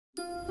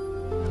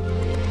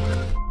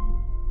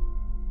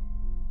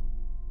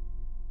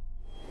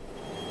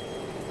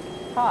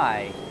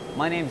Hi,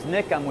 my name's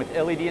Nick. I'm with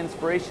LED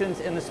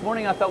Inspirations, and this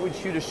morning I thought we'd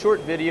shoot a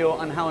short video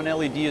on how an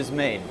LED is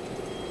made.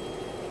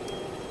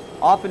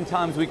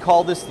 Oftentimes we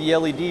call this the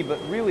LED, but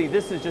really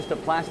this is just a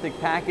plastic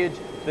package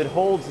that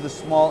holds the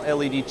small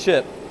LED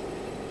chip.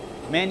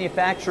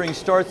 Manufacturing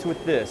starts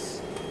with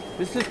this.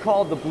 This is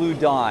called the blue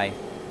die.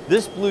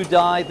 This blue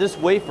die, this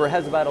wafer,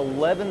 has about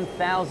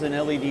 11,000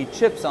 LED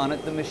chips on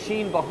it. The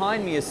machine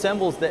behind me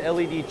assembles the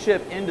LED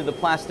chip into the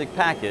plastic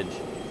package.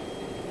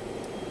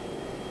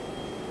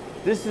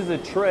 This is a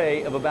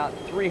tray of about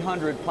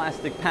 300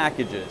 plastic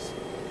packages.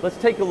 Let's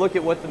take a look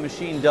at what the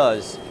machine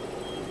does.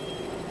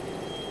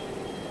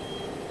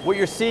 What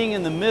you're seeing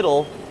in the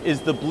middle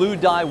is the blue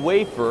die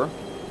wafer,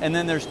 and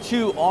then there's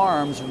two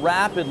arms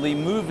rapidly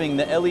moving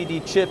the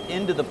LED chip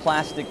into the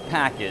plastic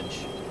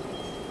package.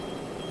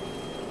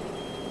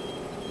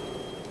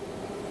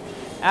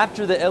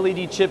 After the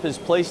LED chip is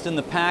placed in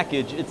the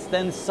package, it's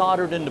then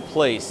soldered into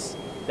place.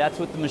 That's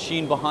what the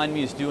machine behind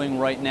me is doing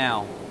right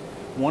now.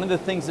 One of the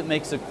things that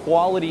makes a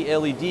quality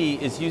LED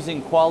is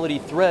using quality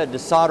thread to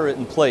solder it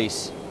in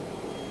place.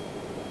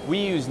 We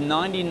use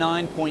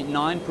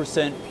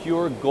 99.9%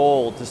 pure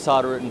gold to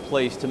solder it in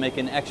place to make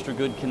an extra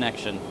good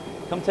connection.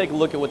 Come take a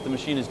look at what the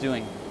machine is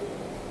doing.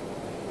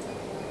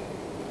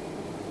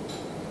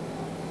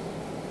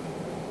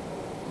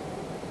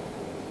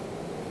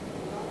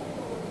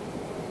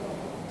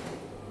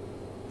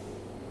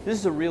 This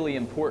is a really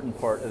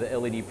important part of the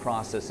LED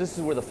process. This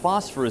is where the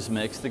phosphor is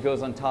mixed that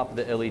goes on top of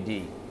the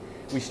LED.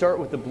 We start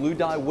with the blue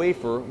die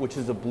wafer, which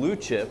is a blue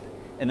chip,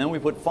 and then we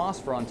put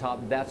phosphor on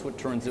top. That's what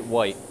turns it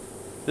white.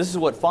 This is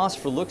what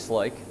phosphor looks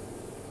like.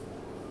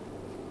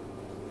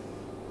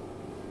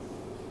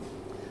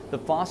 The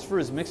phosphor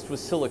is mixed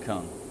with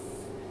silicone,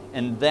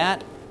 and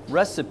that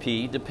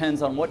recipe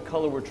depends on what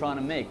color we're trying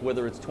to make,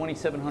 whether it's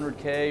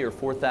 2700K or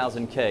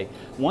 4000K.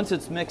 Once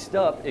it's mixed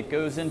up, it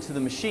goes into the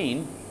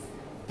machine.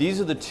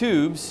 These are the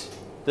tubes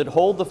that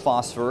hold the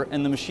phosphor,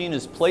 and the machine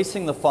is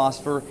placing the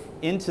phosphor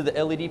into the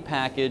LED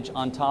package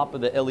on top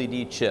of the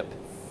LED chip.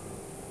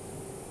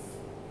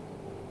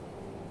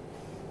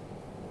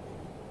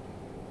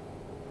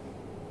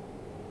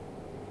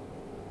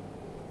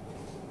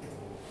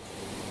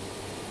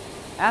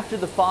 After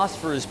the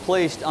phosphor is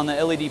placed on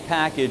the LED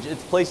package,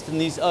 it's placed in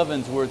these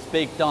ovens where it's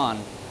baked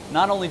on.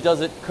 Not only does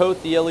it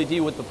coat the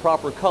LED with the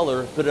proper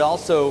color, but it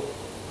also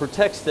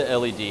protects the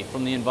LED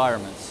from the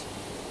environments.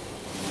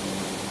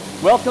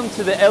 Welcome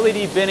to the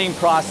LED binning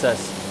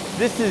process.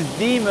 This is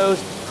the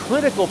most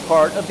critical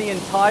part of the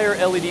entire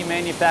LED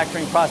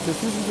manufacturing process.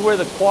 This is where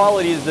the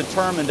quality is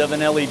determined of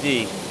an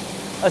LED.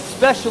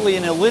 Especially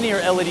in a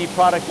linear LED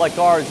product like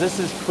ours, this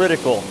is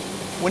critical.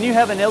 When you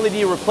have an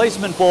LED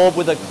replacement bulb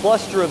with a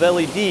cluster of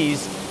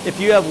LEDs, if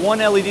you have one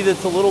LED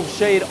that's a little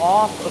shade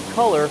off of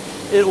color,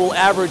 it will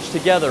average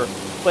together.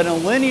 But in a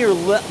linear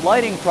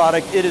lighting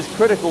product, it is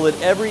critical that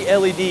every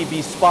LED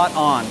be spot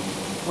on.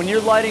 When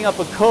you're lighting up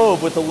a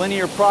cove with a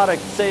linear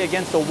product, say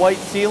against a white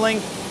ceiling,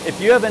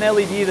 if you have an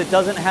LED that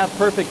doesn't have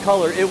perfect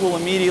color, it will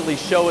immediately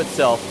show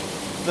itself.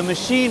 The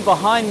machine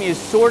behind me is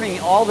sorting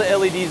all the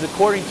LEDs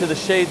according to the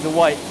shades of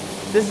white.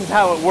 This is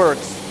how it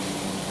works.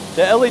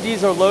 The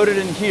LEDs are loaded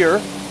in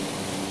here.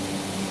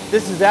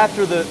 This is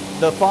after the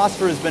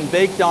phosphor has been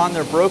baked on.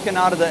 They're broken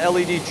out of the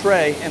LED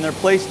tray and they're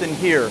placed in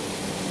here.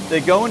 They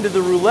go into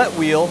the roulette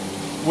wheel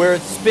where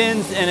it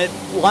spins and it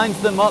lines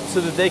them up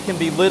so that they can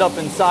be lit up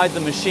inside the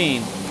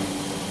machine.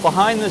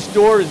 Behind this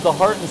door is the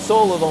heart and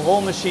soul of the whole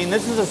machine.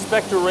 This is a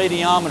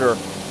spectroradiometer.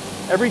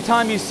 Every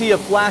time you see a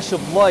flash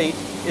of light,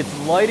 it's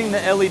lighting the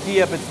LED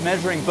up. It's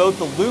measuring both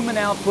the lumen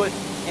output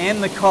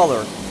and the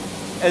color.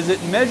 As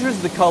it measures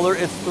the color,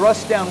 it's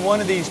thrust down one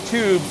of these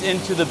tubes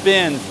into the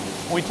bins.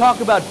 When we talk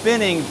about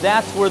binning,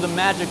 that's where the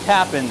magic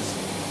happens.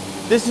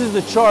 This is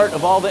the chart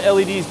of all the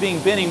LEDs being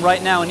binning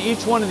right now, and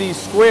each one of these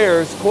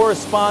squares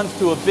corresponds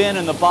to a bin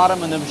in the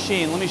bottom of the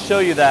machine. Let me show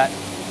you that.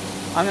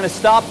 I'm going to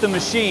stop the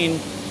machine,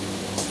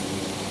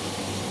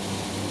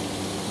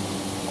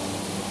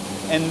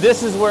 and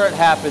this is where it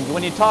happens.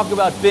 When you talk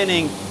about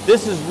binning,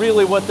 this is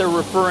really what they're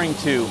referring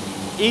to.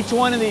 Each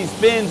one of these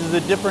bins is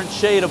a different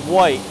shade of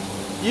white.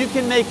 You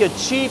can make a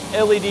cheap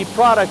LED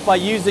product by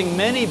using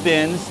many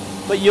bins,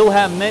 but you'll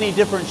have many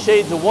different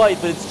shades of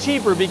white, but it's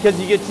cheaper because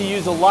you get to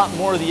use a lot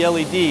more of the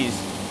LEDs.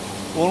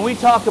 When we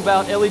talk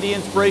about LED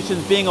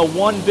Inspirations being a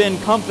one-bin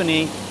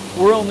company,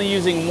 we're only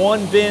using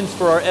one bins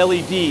for our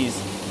LEDs.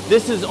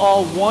 This is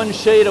all one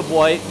shade of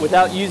white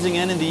without using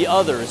any of the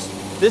others.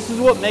 This is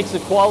what makes a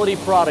quality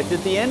product.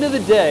 At the end of the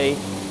day,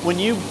 when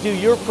you do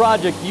your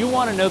project, you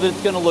want to know that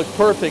it's going to look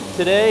perfect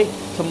today,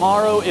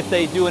 tomorrow. If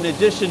they do an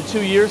addition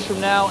 2 years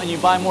from now and you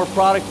buy more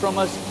product from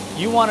us,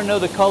 you want to know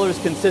the color is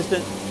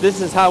consistent. This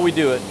is how we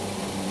do it.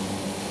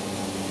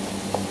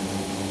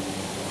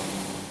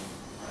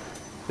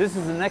 This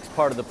is the next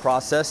part of the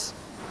process.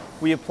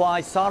 We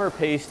apply solder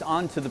paste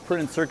onto the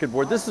printed circuit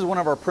board. This is one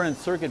of our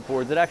printed circuit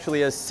boards. It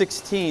actually has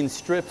 16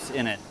 strips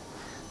in it.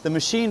 The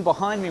machine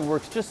behind me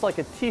works just like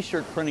a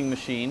t-shirt printing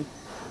machine.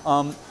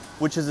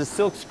 which is a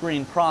silk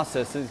screen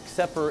process,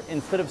 except for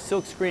instead of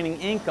silk screening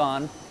ink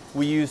on,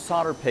 we use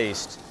solder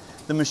paste.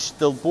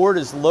 The board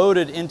is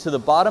loaded into the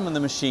bottom of the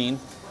machine,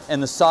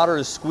 and the solder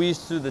is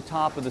squeezed through the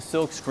top of the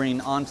silk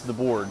screen onto the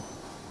board.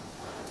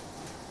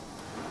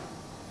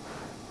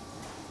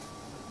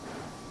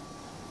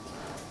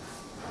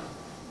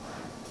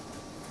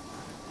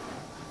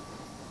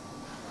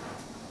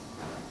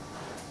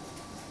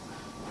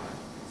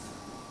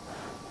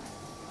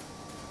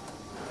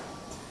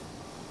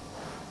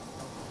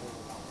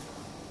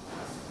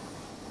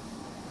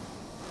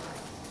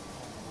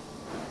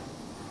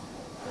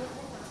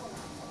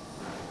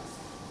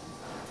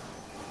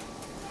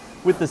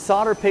 With the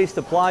solder paste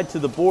applied to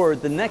the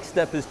board, the next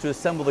step is to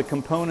assemble the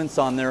components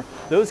on there.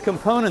 Those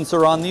components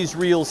are on these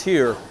reels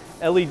here.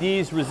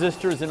 LEDs,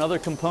 resistors, and other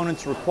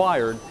components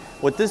required.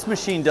 What this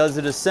machine does,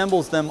 it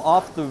assembles them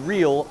off the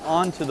reel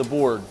onto the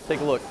board.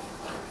 Take a look.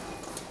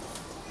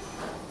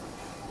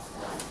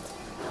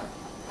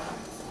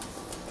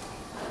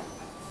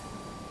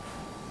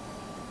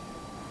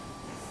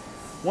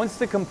 Once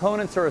the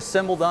components are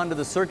assembled onto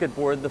the circuit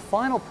board, the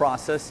final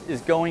process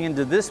is going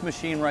into this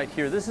machine right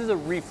here. This is a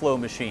reflow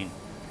machine.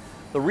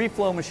 The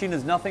reflow machine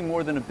is nothing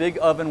more than a big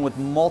oven with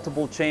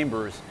multiple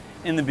chambers.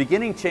 In the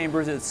beginning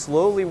chambers, it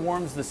slowly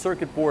warms the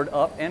circuit board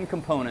up and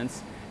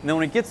components, and then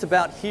when it gets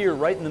about here,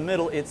 right in the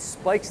middle, it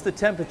spikes the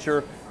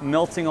temperature,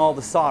 melting all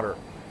the solder.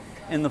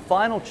 In the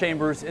final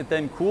chambers, it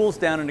then cools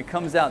down and it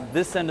comes out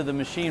this end of the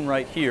machine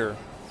right here.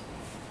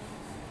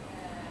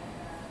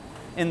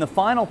 In the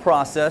final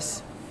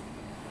process,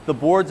 the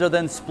boards are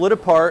then split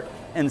apart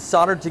and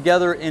soldered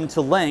together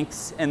into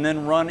lengths and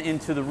then run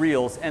into the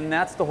reels, and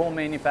that's the whole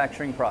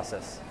manufacturing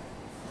process.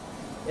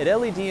 At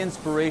LED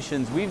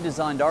Inspirations, we've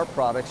designed our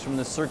products from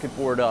the circuit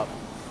board up.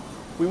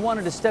 We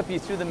wanted to step you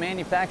through the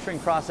manufacturing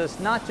process,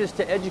 not just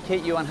to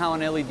educate you on how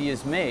an LED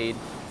is made,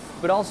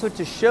 but also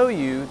to show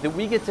you that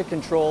we get to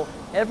control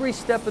every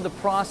step of the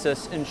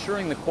process,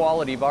 ensuring the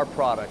quality of our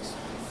products.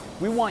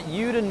 We want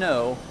you to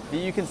know that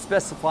you can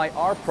specify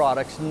our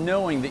products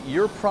knowing that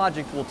your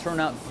project will turn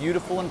out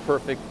beautiful and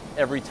perfect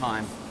every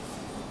time.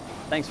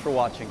 Thanks for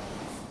watching.